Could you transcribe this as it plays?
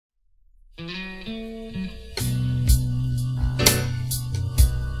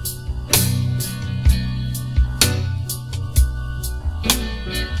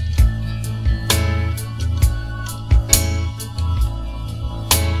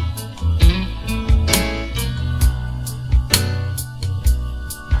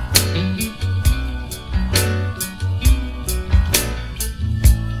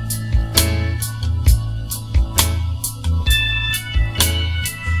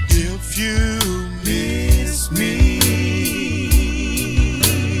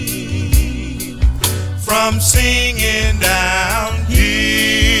from singing down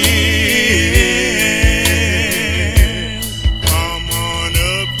here. Come on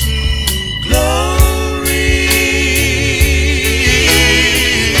up to glory.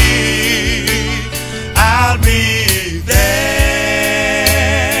 I'll be there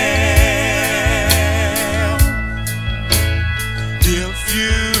if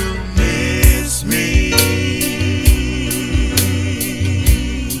you miss me.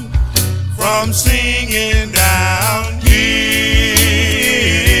 From singing down here,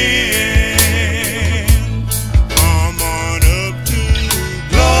 come on up to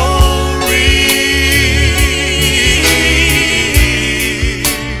glory.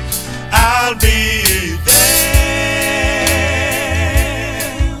 I'll be there.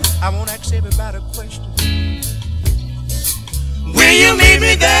 I want to ask everybody a question. Will you meet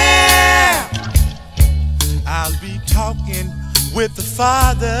me there? I'll be talking with the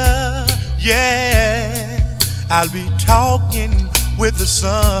Father. Yeah, I'll be talking with the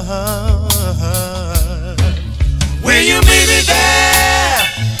Son. Will you meet me there?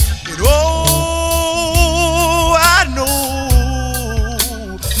 And oh, I know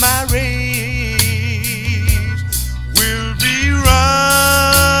my race will be run.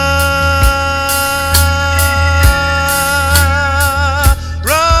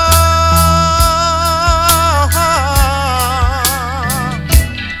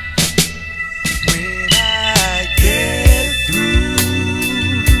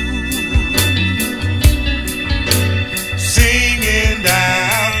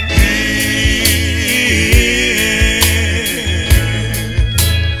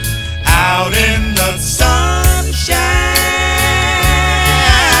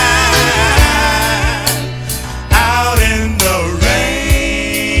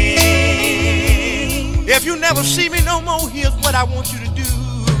 If you never see me no more, here's what I want you to do.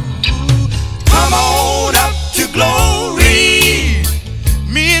 Come on up to glory.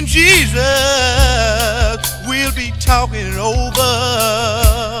 Me and Jesus, we'll be talking over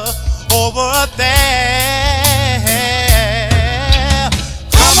there.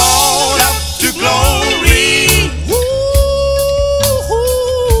 Come on up to glory. Woo,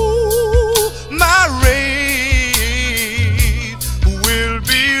 my race will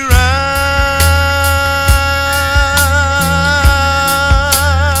be run.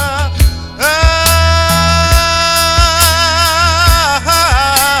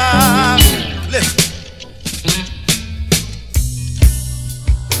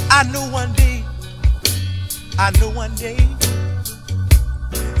 I know one day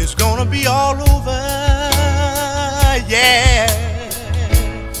it's gonna be all over. Yeah,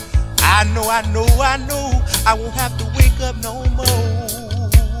 I know I won't have to wake up no more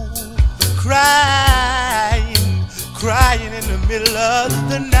crying in the middle of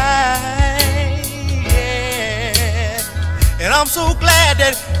the night. Yeah, and I'm so glad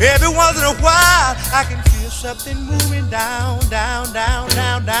that every once in a while I can feel something moving down,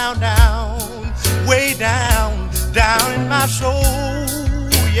 way down in my soul.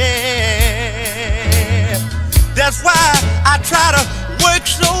 Yeah, that's why I try to work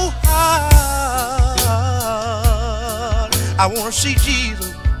so hard. I want to see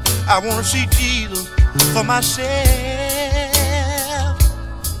Jesus. I want to see Jesus for myself.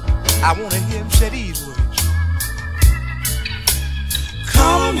 I want to hear him say these words.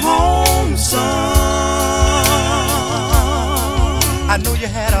 Come home, son. I know you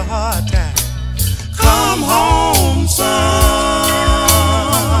had a hard time. Come home, son.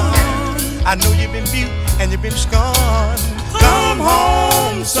 I know you've been beat and you've been scorned. Come home.